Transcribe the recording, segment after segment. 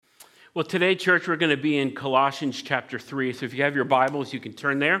Well, today, church, we're going to be in Colossians chapter 3. So if you have your Bibles, you can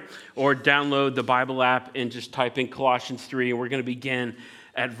turn there or download the Bible app and just type in Colossians 3. And we're going to begin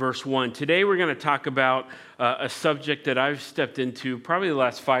at verse 1. Today, we're going to talk about a subject that I've stepped into probably the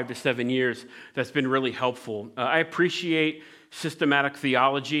last 5 to 7 years that's been really helpful. I appreciate systematic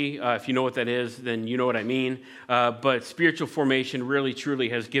theology. If you know what that is, then you know what I mean. But spiritual formation really, truly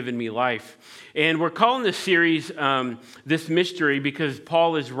has given me life. And we're calling this series This Mystery because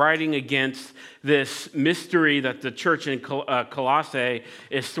Paul is writing against this mystery that the church in Colossae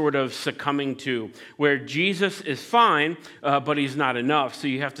is sort of succumbing to, where Jesus is fine, but he's not enough. So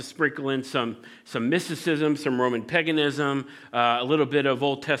you have to sprinkle in some mysticism, some Roman paganism, a little bit of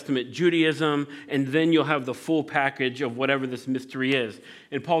Old Testament Judaism, and then you'll have the full package of whatever this mystery is.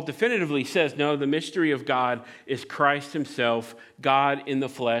 And Paul definitively says, no, the mystery of God is Christ himself, God in the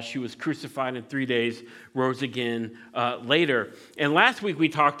flesh, who was crucified in 3 days, rose again later. And last week we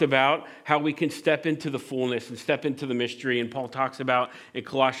talked about how we can step into the fullness and step into the mystery. And Paul talks about in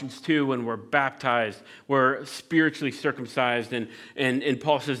Colossians 2, when we're baptized, we're spiritually circumcised. And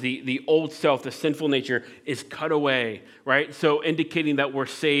Paul says the old self, the sinful nature, is cut away, right? So indicating that we're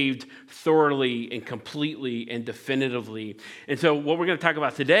saved thoroughly and completely and definitively. And so what we're going to talk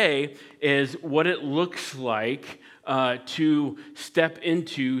about today is what it looks like to step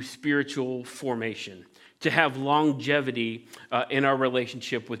into spiritual formation, to have longevity in our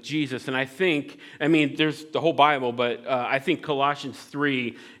relationship with Jesus. And there's the whole Bible, but I think Colossians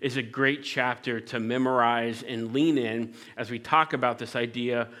 3 is a great chapter to memorize and lean in as we talk about this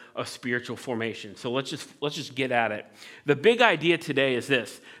idea of spiritual formation. So let's just get at it. The big idea today is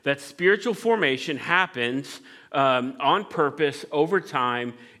this, that spiritual formation happens on purpose, over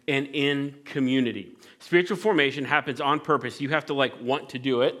time, and in community. Spiritual formation happens on purpose. You have to want to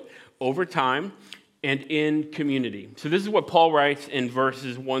do it over time and in community. So this is what Paul writes in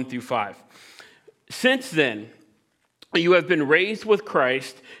verses 1 through 5. Since then, you have been raised with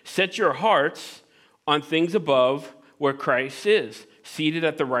Christ. Set your hearts on things above where Christ is, seated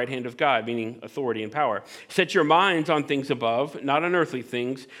at the right hand of God, meaning authority and power. Set your minds on things above, not on earthly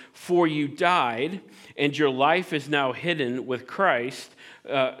things, for you died, and your life is now hidden with Christ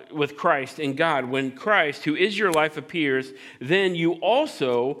in God. When Christ, who is your life, appears, then you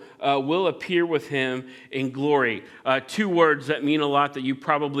also will appear with him in glory. Two words that mean a lot that you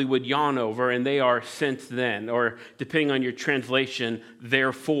probably would yawn over, and they are since then, or depending on your translation,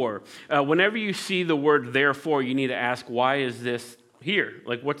 therefore. Whenever you see the word therefore, you need to ask, why is this here?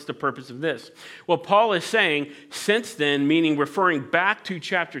 What's the purpose of this? Well, Paul is saying, since then, meaning referring back to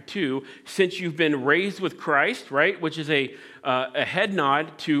chapter 2, since you've been raised with Christ, right, which is a head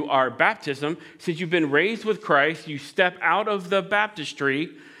nod to our baptism. Since you've been raised with Christ, you step out of the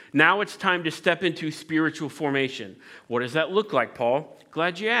baptistry. Now it's time to step into spiritual formation. What does that look like, Paul?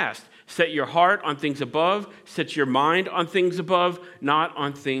 Glad you asked. Set your heart on things above. Set your mind on things above, not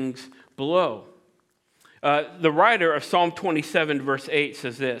on things below. The writer of Psalm 27, verse 8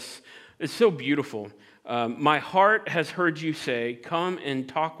 says this. It's so beautiful. My heart has heard you say, come and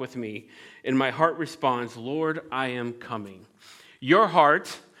talk with me. And my heart responds, Lord, I am coming. Your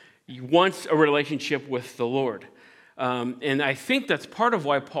heart wants a relationship with the Lord. And I think that's part of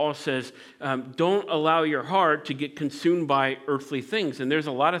why Paul says, don't allow your heart to get consumed by earthly things. And there's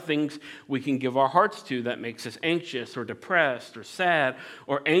a lot of things we can give our hearts to that makes us anxious or depressed or sad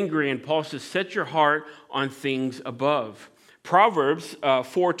or angry. And Paul says, set your heart on things above. Proverbs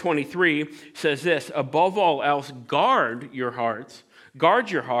 4:23 says this, above all else, guard your heart,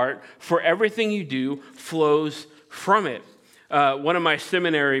 for everything you do flows from it. One of my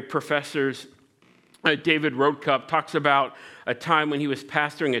seminary professors, David Roadcup, talks about a time when he was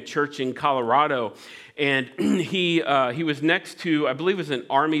pastoring a church in Colorado, and he was next to, I believe it was an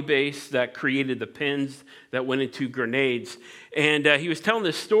army base that created the pins that went into grenades. And he was telling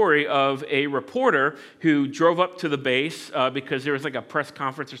this story of a reporter who drove up to the base because there was a press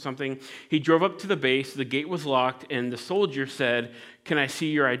conference or something. He drove up to the base, the gate was locked, and the soldier said, can I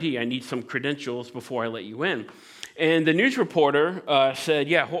see your ID? I need some credentials before I let you in. And the news reporter said,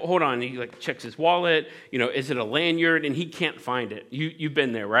 yeah, hold on. He checks his wallet. Is it a lanyard? And he can't find it. You've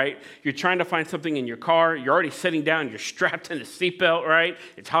been there, right? You're trying to find something in your car. You're already sitting down. You're strapped in a seatbelt, right?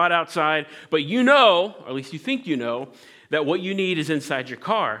 It's hot outside. But or at least you think that what you need is inside your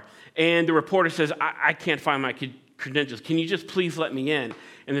car. And the reporter says, I can't find my credentials. Can you just please let me in?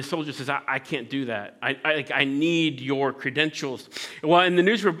 And the soldier says, I can't do that. I need your credentials. Well, and the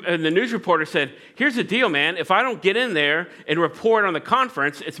news reporter said, here's the deal, man. If I don't get in there and report on the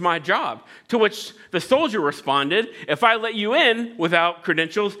conference, it's my job. To which the soldier responded, if I let you in without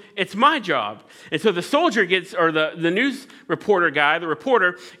credentials, it's my job. And so the soldier gets, or the news reporter guy, the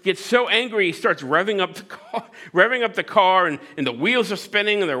reporter, gets so angry he starts revving up the car, and the wheels are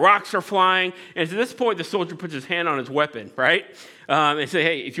spinning and the rocks are flying. And at this point, the soldier puts his hand on his weapon, right? And say,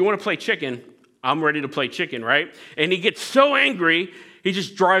 hey, if you want to play chicken, I'm ready to play chicken, right? And he gets so angry, he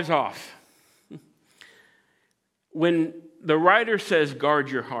just drives off. When the writer says, guard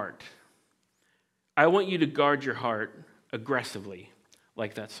your heart, I want you to guard your heart aggressively,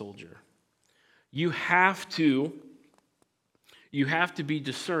 like that soldier. You have to be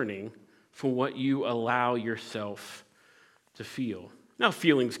discerning for what you allow yourself to feel. Now,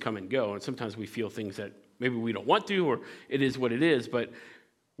 feelings come and go, and sometimes we feel things that maybe we don't want to, or it is what it is, but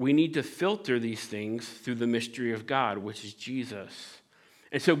we need to filter these things through the mystery of God, which is Jesus.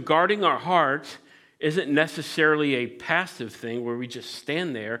 And so guarding our heart isn't necessarily a passive thing where we just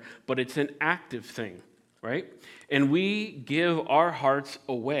stand there, but it's an active thing, right? And we give our hearts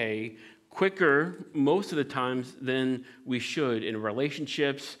away quicker most of the times than we should in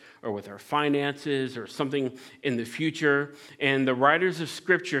relationships or with our finances or something in the future. And the writers of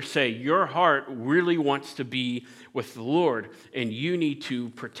Scripture say your heart really wants to be with the Lord, and you need to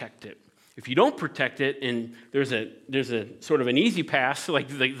protect it. If you don't protect it, and there's a sort of an easy pass, like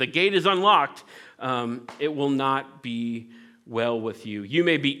the gate is unlocked, it will not be well with you. You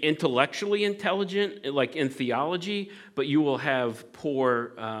may be intellectually intelligent, like in theology, but you will have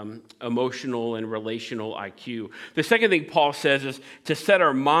poor emotional and relational IQ. The second thing Paul says is to set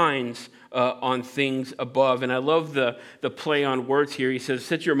our minds on things above. And I love the play on words here. He says,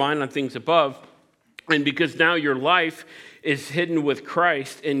 set your mind on things above. And because now your life is hidden with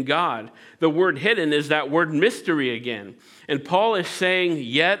Christ in God. The word hidden is that word mystery again. And Paul is saying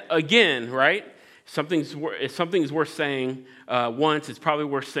yet again, right? If something's worth saying once, it's probably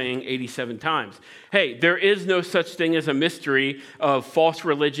worth saying 87 times. Hey, there is no such thing as a mystery of false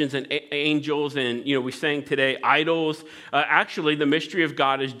religions and angels and, we sang today, idols. Actually, the mystery of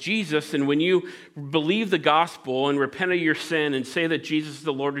God is Jesus. And when you believe the gospel and repent of your sin and say that Jesus is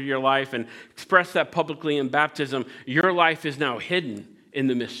the Lord of your life and express that publicly in baptism, your life is now hidden in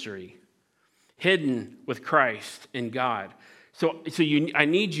the mystery, hidden with Christ in God. So I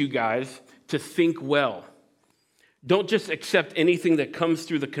need you guys to think well. Don't just accept anything that comes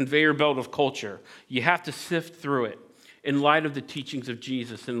through the conveyor belt of culture. You have to sift through it in light of the teachings of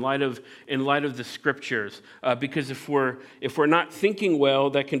Jesus, in light of the Scriptures. Because if we're not thinking well,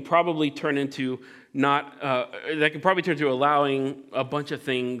 that can probably turn into allowing a bunch of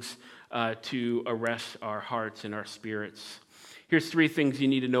things to arrest our hearts and our spirits. Here's 3 things you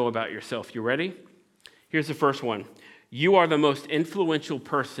need to know about yourself. You ready? Here's the first one. You are the most influential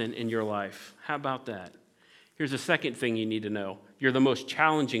person in your life. How about that? Here's the second thing you need to know. You're the most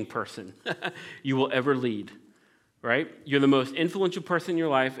challenging person you will ever lead, right? You're the most influential person in your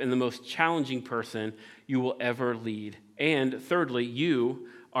life and the most challenging person you will ever lead. And thirdly, you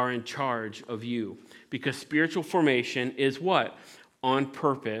are in charge of you. Because spiritual formation is what? On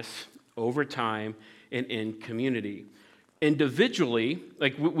purpose, over time, and in community. Individually,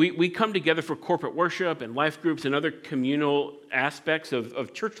 like we come together for corporate worship and life groups and other communal aspects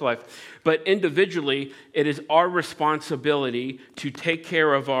of church life, but individually, it is our responsibility to take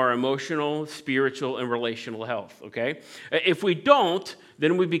care of our emotional, spiritual, and relational health, okay? If we don't,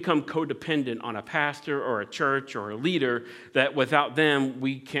 then we become codependent on a pastor or a church or a leader that without them,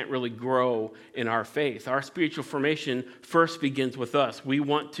 we can't really grow in our faith. Our spiritual formation first begins with us. We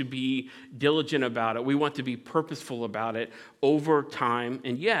want to be diligent about it. We want to be purposeful about it over time,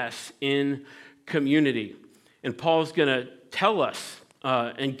 and yes, in community. And Paul's going to tell us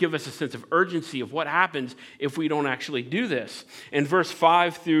and give us a sense of urgency of what happens if we don't actually do this. In verse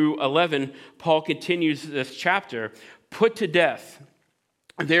 5 through 11, Paul continues this chapter, put to death,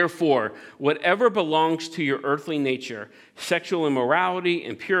 therefore, whatever belongs to your earthly nature, sexual immorality,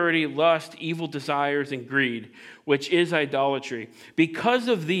 impurity, lust, evil desires, and greed, which is idolatry. Because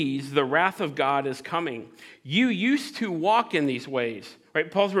of these, the wrath of God is coming. You used to walk in these ways, right?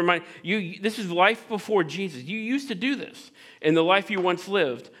 Paul's reminding you, this is life before Jesus. You used to do this in the life you once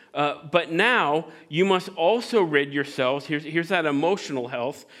lived. But now you must also rid yourselves, here's that emotional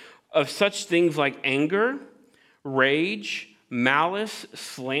health, of such things like anger, rage, malice,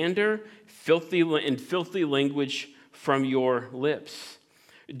 slander, filthy language from your lips.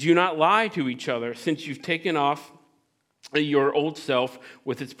 Do not lie to each other, since you've taken off your old self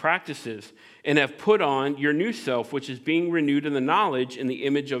with its practices, and have put on your new self, which is being renewed in the knowledge and the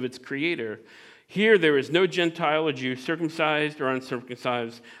image of its creator. Here there is no Gentile or Jew, circumcised or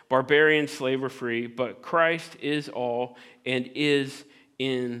uncircumcised, barbarian, slave or free, but Christ is all and is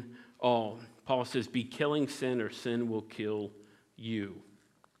in all. Paul says, be killing sin or sin will kill you.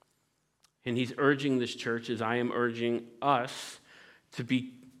 And he's urging this church, as I am urging us, to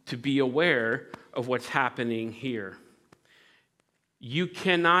be aware of what's happening here. You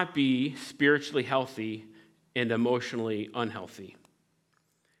cannot be spiritually healthy and emotionally unhealthy.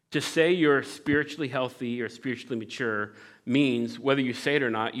 To say you're spiritually healthy or spiritually mature means, whether you say it or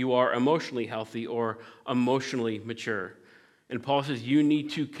not, you are emotionally healthy or emotionally mature. And Paul says you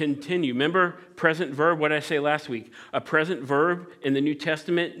need to continue. Remember present verb, what did I say last week? A present verb in the New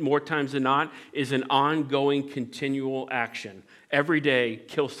Testament, more times than not, is an ongoing, continual action. Every day,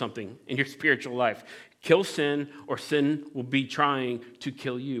 kill something in your spiritual life. Kill sin, or sin will be trying to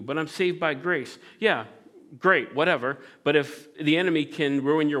kill you. But I'm saved by grace. Yeah, great, whatever. But if the enemy can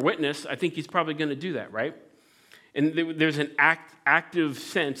ruin your witness, I think he's probably going to do that, right? And there's an active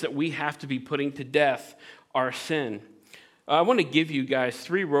sense that we have to be putting to death our sin. I want to give you guys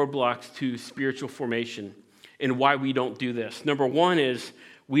 3 roadblocks to spiritual formation and why we don't do this. Number 1 is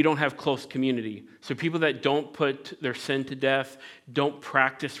we don't have close community. So people that don't put their sin to death, don't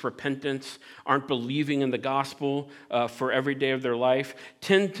practice repentance, aren't believing in the gospel for every day of their life,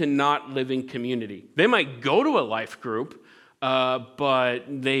 tend to not live in community. They might go to a life group, but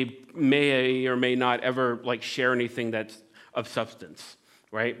they may or may not ever share anything that's of substance.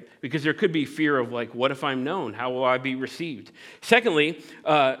 Right? Because there could be fear of what if I'm known? How will I be received? Secondly,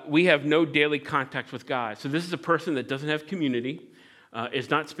 we have no daily contact with God. So this is a person that doesn't have community, is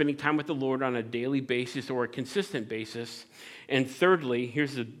not spending time with the Lord on a daily basis or a consistent basis. And thirdly,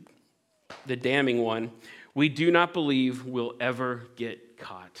 here's the damning one, we do not believe we'll ever get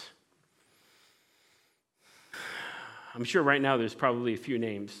caught. I'm sure right now there's probably a few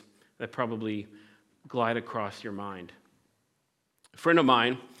names that probably glide across your mind. A friend of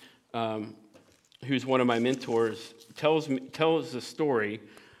mine, who's one of my mentors, tells a story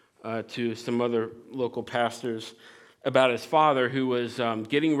to some other local pastors about his father who was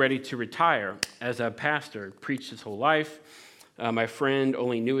getting ready to retire as a pastor, preached his whole life. My friend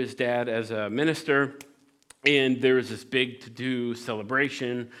only knew his dad as a minister, and there was this big to-do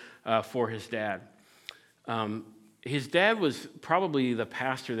celebration for his dad. His dad was probably the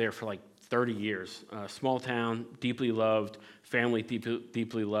pastor there for 30 years. Small town, deeply loved, family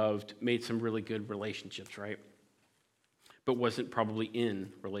deeply loved, made some really good relationships, right? But wasn't probably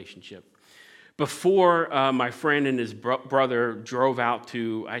in relationship. Before my friend and his brother drove out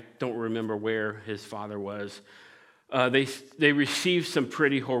to, I don't remember where his father was, they received some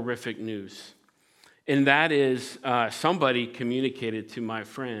pretty horrific news. And that is somebody communicated to my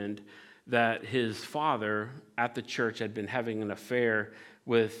friend that his father at the church had been having an affair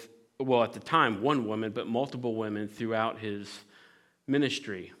with, well, at the time, one woman, but multiple women throughout his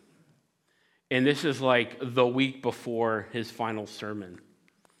ministry. And this is the week before his final sermon.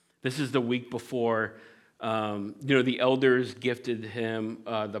 This is the week before, the elders gifted him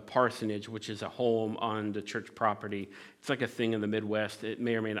the parsonage, which is a home on the church property. It's a thing in the Midwest. It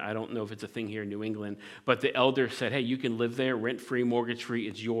may or may not, I don't know if it's a thing here in New England, but the elders said, hey, you can live there, rent-free, mortgage-free,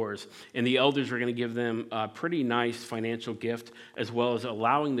 it's yours. And the elders were going to give them a pretty nice financial gift, as well as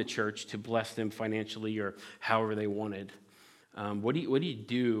allowing the church to bless them financially or however they wanted. What do you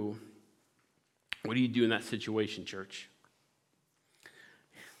do? What do you do in that situation, church?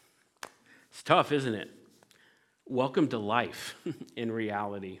 It's tough, isn't it? Welcome to life in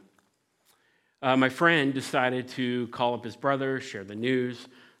reality. My friend decided to call up his brother, share the news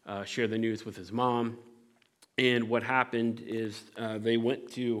with his mom. And what happened is they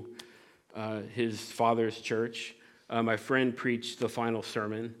went to his father's church. My friend preached the final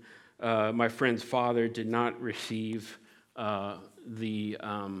sermon. My friend's father did not receive the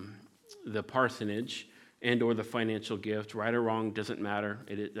parsonage and or the financial gift. Right or wrong, doesn't matter.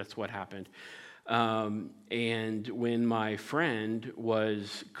 That's what happened. And when my friend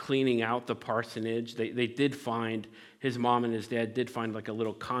was cleaning out the parsonage, they did find, his mom and his dad did find a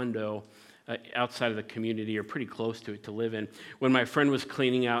little condo outside of the community or pretty close to it to live in. When my friend was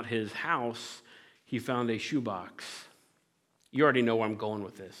cleaning out his house, he found a shoebox. You already know where I'm going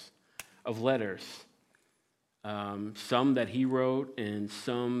with this, of letters. Some that he wrote and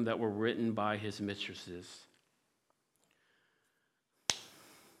some that were written by his mistresses.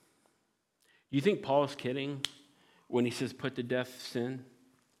 You think Paul is kidding when he says put to death sin,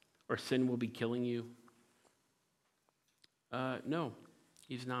 or sin will be killing you? No,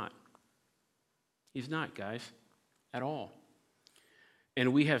 he's not. He's not, guys, at all.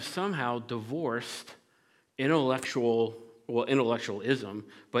 And we have somehow divorced intellectualism,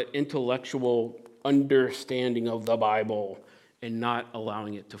 but intellectual understanding of the Bible and not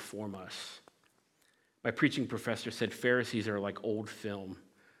allowing it to form us. My preaching professor said Pharisees are like old film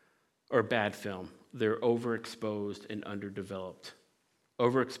or bad film. They're overexposed and underdeveloped.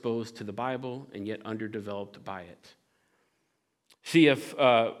 Overexposed to the Bible and yet underdeveloped by it. C.F.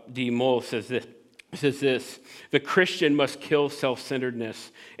 D. Moll says this, the Christian must kill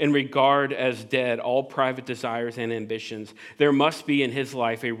self-centeredness and regard as dead all private desires and ambitions. There must be in his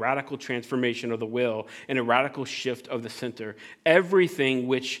life a radical transformation of the will and a radical shift of the center. Everything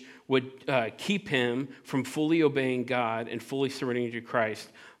which would keep him from fully obeying God and fully surrendering to Christ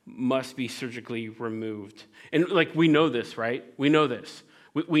must be surgically removed. And we know this, right? We know this.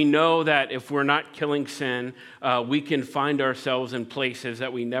 We know that if we're not killing sin, we can find ourselves in places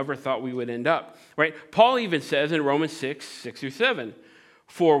that we never thought we would end up, right? Paul even says in Romans 6:6-7,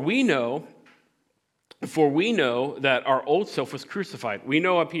 for we know that our old self was crucified. We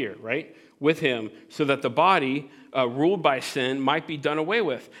know up here, right? With him, so that the body ruled by sin might be done away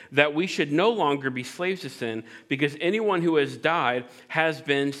with, that we should no longer be slaves to sin, because anyone who has died has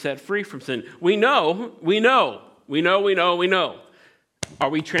been set free from sin. We know. Are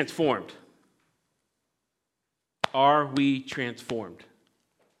we transformed? Are we transformed?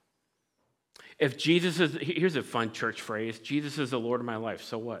 If Jesus is, here's a fun church phrase, Jesus is the Lord of my life,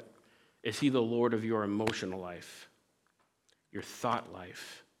 so what? Is he the Lord of your emotional life, your thought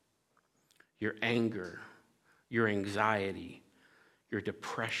life, your anger, your anxiety, your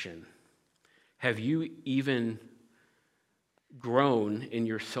depression? Have you even grown in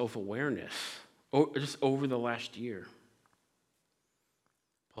your self-awareness just over the last year?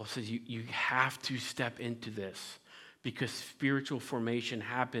 Paul says you have to step into this because spiritual formation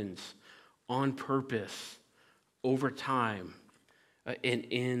happens on purpose, over time, and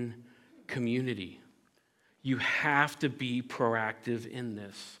in community. You have to be proactive in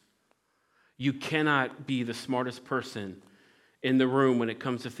this. You cannot be the smartest person in the room when it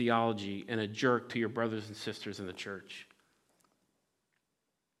comes to theology and a jerk to your brothers and sisters in the church.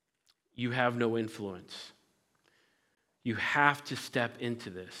 You have no influence. You have to step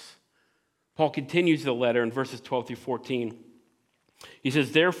into this. Paul continues the letter in verses 12-14. He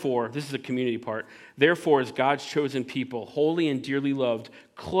says, therefore, this is the community part, therefore, as God's chosen people, holy and dearly loved,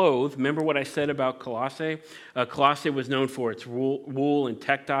 clothed. Remember what I said about Colossae? Colossae was known for its wool and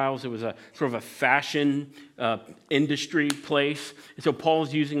textiles. It was a sort of a fashion industry place. And so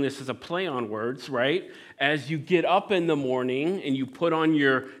Paul's using this as a play on words, right? As you get up in the morning and you put on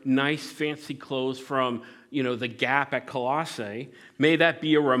your nice fancy clothes from the Gap at Colossae, may that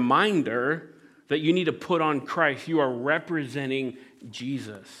be a reminder that you need to put on Christ. You are representing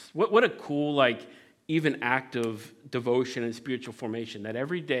Jesus. What a cool, even act of devotion and spiritual formation, that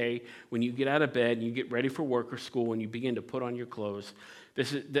every day when you get out of bed and you get ready for work or school and you begin to put on your clothes,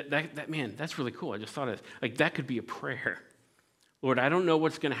 man, that's really cool. I just thought that could be a prayer. Lord, I don't know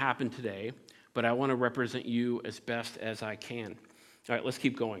what's going to happen today, but I want to represent you as best as I can. All right, let's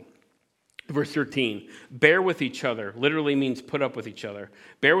keep going. Verse 13, bear with each other, literally means put up with each other.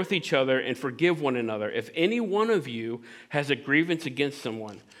 Bear with each other and forgive one another. If any one of you has a grievance against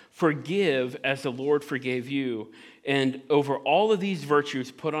someone, forgive as the Lord forgave you. And over all of these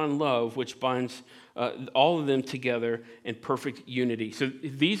virtues, put on love, which binds all of them together in perfect unity. So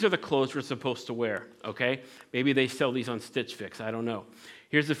these are the clothes we're supposed to wear, okay? Maybe they sell these on Stitch Fix, I don't know.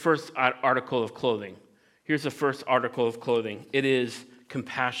 Here's the first article of clothing. It is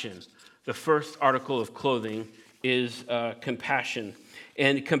compassion. The first article of clothing is compassion.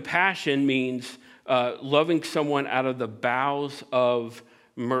 And compassion means loving someone out of the bowels of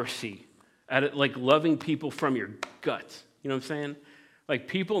mercy, like loving people from your guts. You know what I'm saying? Like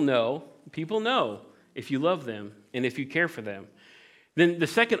people know if you love them and if you care for them. Then the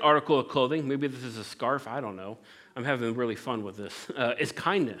second article of clothing, maybe this is a scarf, I don't know. I'm having really fun with this, is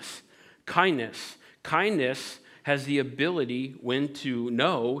kindness. Kindness has the ability when to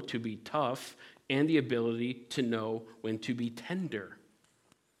know to be tough and the ability to know when to be tender.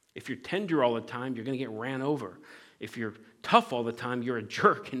 If you're tender all the time, you're going to get ran over. If you're tough all the time, you're a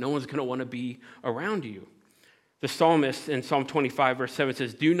jerk and no one's going to want to be around you. The psalmist in Psalm 25, verse 7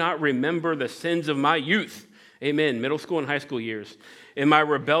 says, do not remember the sins of my youth. Amen. Middle school and high school years. In my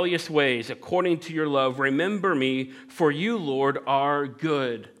rebellious ways, according to your love, remember me, for you, Lord, are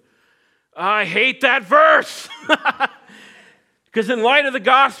good. I hate that verse. Because in light of the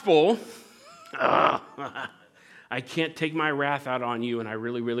gospel, I can't take my wrath out on you, and I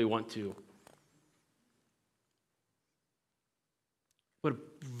really, really want to. What a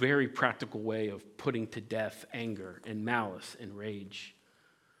very practical way of putting to death anger and malice and rage.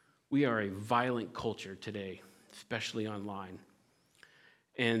 We are a violent culture today, especially online.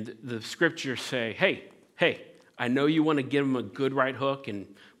 And the scriptures say, hey, I know you want to give them a good right hook and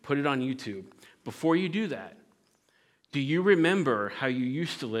put it on YouTube. Before you do that, do you remember how you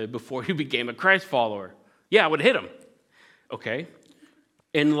used to live before you became a Christ follower? Yeah, I would hit them. Okay.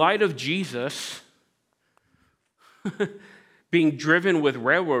 In light of Jesus being driven with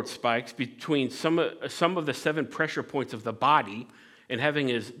railroad spikes between some of the 7 pressure points of the body and having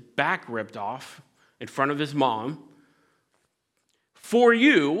his back ripped off in front of his mom, for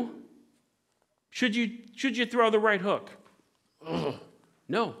you, should you throw the right hook? Ugh.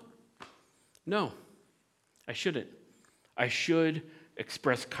 No, I shouldn't. I should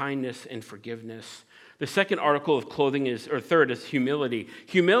express kindness and forgiveness. The second article of clothing third is humility.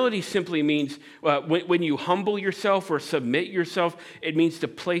 Humility simply means when you humble yourself or submit yourself, it means to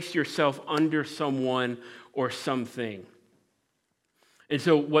place yourself under someone or something. And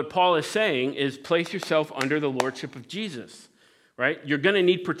so what Paul is saying is place yourself under the lordship of Jesus, right? You're going to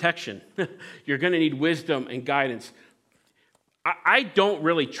need protection. You're going to need wisdom and guidance. I don't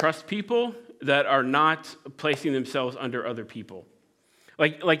really trust people that are not placing themselves under other people.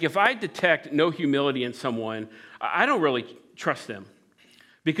 Like if I detect no humility in someone, I don't really trust them.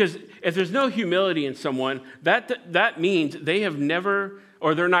 Because if there's no humility in someone, that means they have never,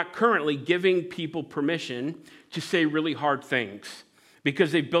 or they're not currently giving people permission to say really hard things.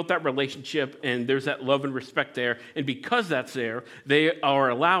 Because they've built that relationship and there's that love and respect there. And because that's there, they are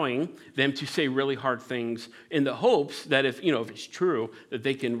allowing them to say really hard things in the hopes that if it's true, that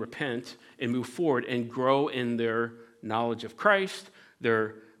they can repent and move forward and grow in their knowledge of Christ,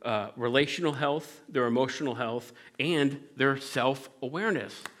 their relational health, their emotional health, and their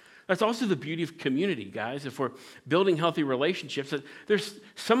self-awareness. That's also the beauty of community, guys. If we're building healthy relationships, there's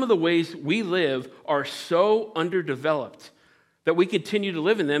some of the ways we live are so underdeveloped that we continue to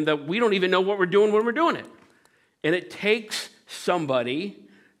live in them that we don't even know what we're doing when we're doing it. And it takes somebody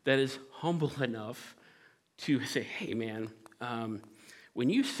that is humble enough to say, hey, man, when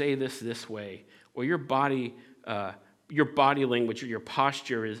you say this way, or your body language or your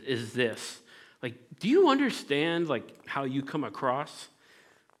posture is this, like, do you understand, like, how you come across?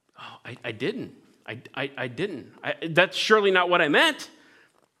 Oh, I didn't. I didn't. That's surely not what I meant.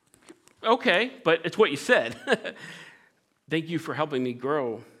 Okay, but it's what you said. Thank you for helping me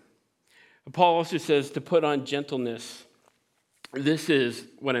grow. Paul also says to put on gentleness. This is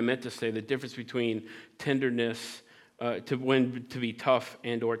what I meant to say, the difference between tenderness, to be tough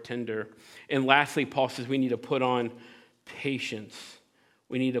and or tender. And lastly, Paul says we need to put on patience.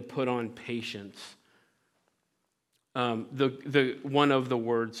 We need to put on patience. The one of the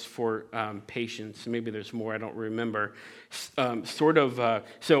words for patience, maybe there's more, I don't remember.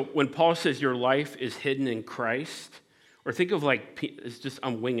 So when Paul says your life is hidden in Christ, or think of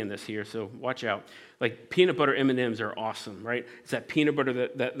I'm winging this here, so watch out. Like peanut butter M&Ms are awesome, right? It's that peanut butter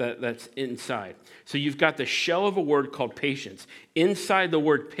that's inside. So you've got the shell of a word called patience. Inside the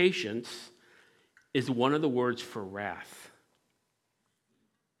word patience is one of the words for wrath.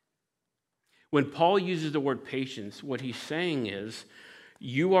 When Paul uses the word patience, what he's saying is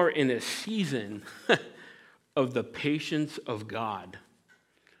you are in a season of the patience of God.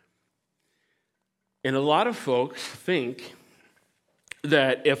 And a lot of folks think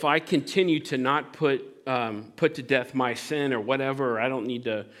that if I continue to not put to death my sin or whatever, or I don't need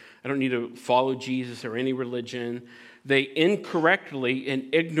to follow Jesus or any religion, they incorrectly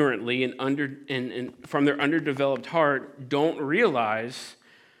and ignorantly and from their underdeveloped heart don't realize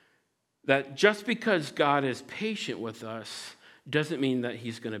that just because God is patient with us doesn't mean that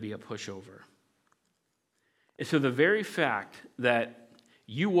he's going to be a pushover. And so the very fact that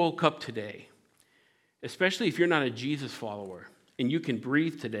you woke up today, especially if you're not a Jesus follower, and you can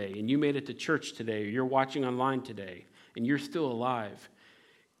breathe today, and you made it to church today, or you're watching online today, and you're still alive,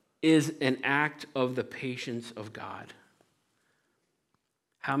 is an act of the patience of God.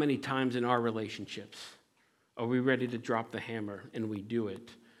 How many times in our relationships are we ready to drop the hammer, and we do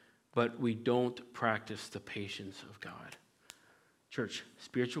it, but we don't practice the patience of God? Church,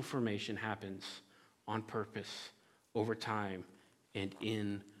 spiritual formation happens on purpose, over time, and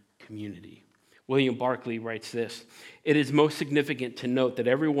in community. William Barclay writes this: it is most significant to note that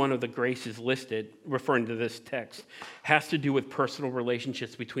every one of the graces listed, referring to this text, has to do with personal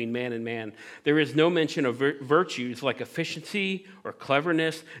relationships between man and man. There is no mention of virtues like efficiency or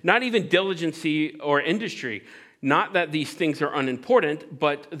cleverness, not even diligency or industry. Not that these things are unimportant,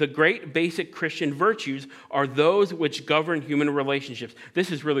 but the great basic Christian virtues are those which govern human relationships.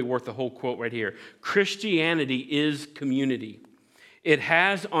 This is really worth the whole quote right here. Christianity is community. It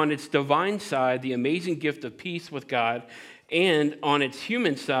has on its divine side the amazing gift of peace with God and on its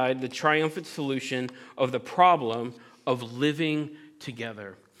human side, the triumphant solution of the problem of living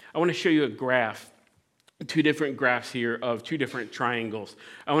together. I want to show you a graph. Two different graphs here of two different triangles.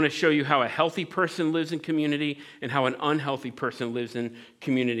 I want to show you how a healthy person lives in community and how an unhealthy person lives in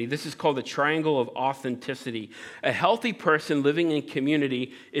community. This is called the triangle of authenticity. A healthy person living in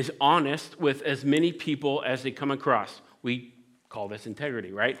community is honest with as many people as they come across. We call this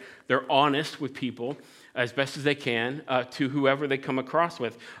integrity, right? They're honest with people as best as they can to whoever they come across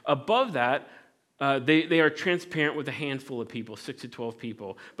with. Above that, they are transparent with a handful of people, 6 to 12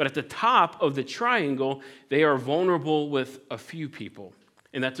 people. But at the top of the triangle, they are vulnerable with a few people.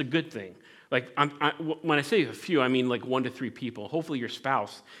 And that's a good thing. Like when I say a few, I mean like 1 to 3 people. Hopefully your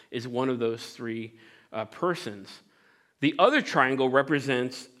spouse is one of those 3 persons. The other triangle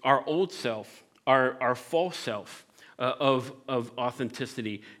represents our old self, our false self of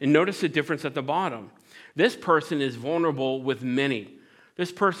authenticity. And notice the difference at the bottom. This person is vulnerable with many.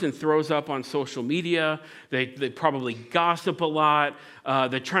 This person throws up on social media. They probably gossip a lot.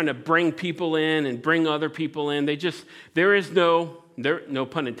 They're trying to bring people in and bring other people in. There is no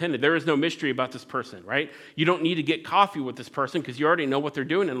pun intended, there is no mystery about this person, right? You don't need to get coffee with this person because you already know what they're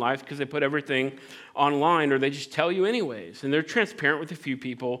doing in life because they put everything online or they just tell you anyways. And they're transparent with a few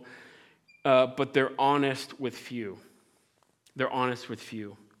people, but they're honest with few. They're honest with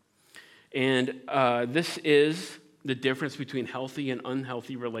few. And this is the difference between healthy and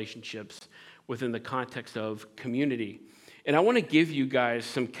unhealthy relationships within the context of community. And I want to give you guys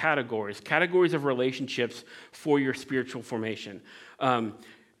some categories of relationships for your spiritual formation.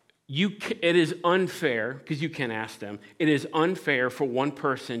 It is unfair, because you can ask them, it is unfair for one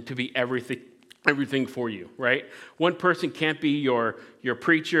person to be everything for you, right? One person can't be your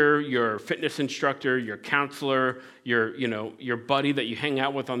preacher, your fitness instructor, your counselor, your buddy that you hang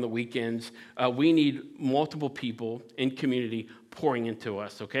out with on the weekends. We need multiple people in community pouring into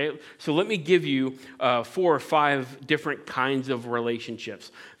us, okay? So let me give you 4 or 5 different kinds of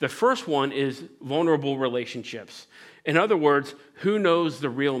relationships. The first one is vulnerable relationships. In other words, who knows the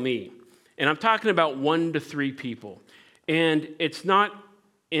real me? And I'm talking about 1 to 3 people. And it's not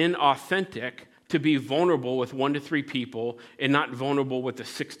inauthentic to be vulnerable with 1 to 3 people and not vulnerable with the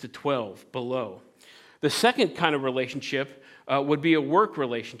 6 to 12 below. The second kind of relationship would be a work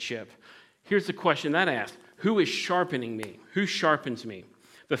relationship. Here's the question that asks: who is sharpening me? Who sharpens me?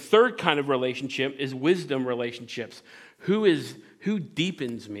 The third kind of relationship is wisdom relationships. Who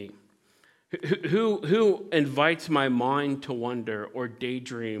deepens me? Who invites my mind to wonder or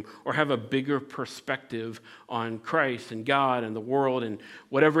daydream or have a bigger perspective on Christ and God and the world and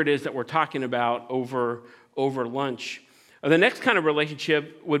whatever it is that we're talking about over lunch? The next kind of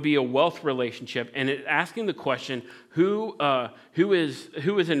relationship would be a wealth relationship, and it's asking the question, who is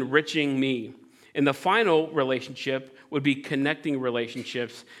enriching me? And the final relationship would be connecting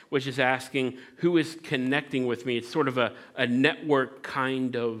relationships, which is asking who is connecting with me. It's sort of a network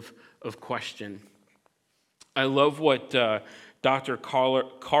kind of question. I love what Dr.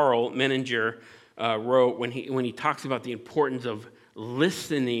 Carl Menninger wrote when he talks about the importance of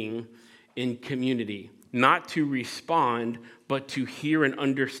listening in community, not to respond, but to hear and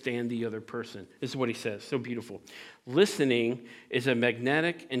understand the other person. This is what he says, so beautiful. Listening is a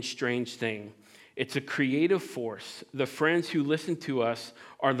magnetic and strange thing. It's a creative force. The friends who listen to us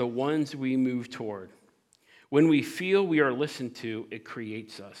are the ones we move toward. When we feel we are listened to, it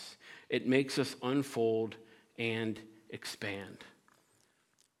creates us. It makes us unfold and expand.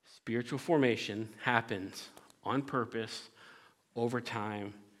 Spiritual formation happens on purpose, over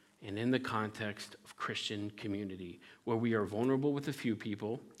time, and in the context of Christian community, where we are vulnerable with a few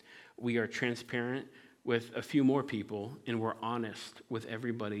people, we are transparent with a few more people, and we're honest with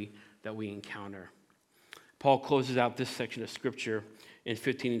everybody that we encounter. Paul closes out this section of Scripture in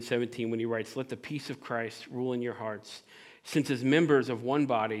 15 and 17 when he writes, "Let the peace of Christ rule in your hearts. Since as members of one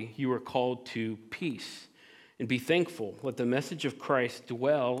body, you are called to peace. And be thankful. Let the message of Christ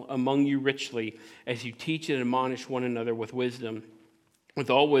dwell among you richly as you teach and admonish one another with wisdom, with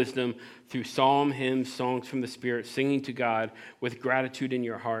all wisdom, through psalm, hymns, songs from the Spirit, singing to God with gratitude in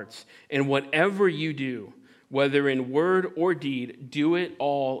your hearts. And whatever you do, whether in word or deed, do it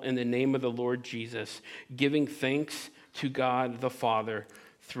all in the name of the Lord Jesus, giving thanks to God the Father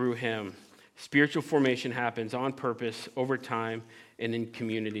through him." Spiritual formation happens on purpose, over time, and in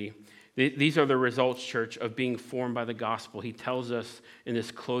community. These are the results, church, of being formed by the gospel. He tells us in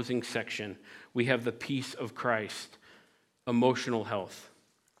this closing section, we have the peace of Christ, emotional health.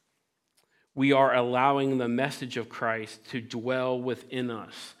 We are allowing the message of Christ to dwell within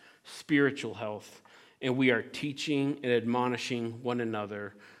us, spiritual health, and we are teaching and admonishing one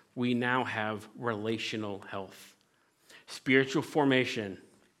another. We now have relational health. Spiritual formation,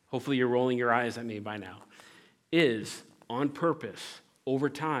 hopefully you're rolling your eyes at me by now, is on purpose, over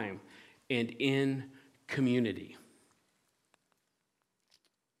time, and in community.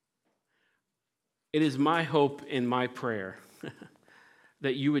 It is my hope and my prayer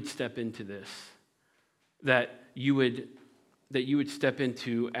that you would step into this, that you would step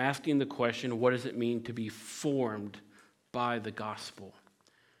into asking the question, what does it mean to be formed by the gospel?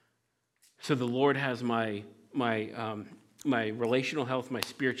 So the Lord has my relational health, my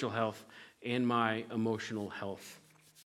spiritual health, and my emotional health.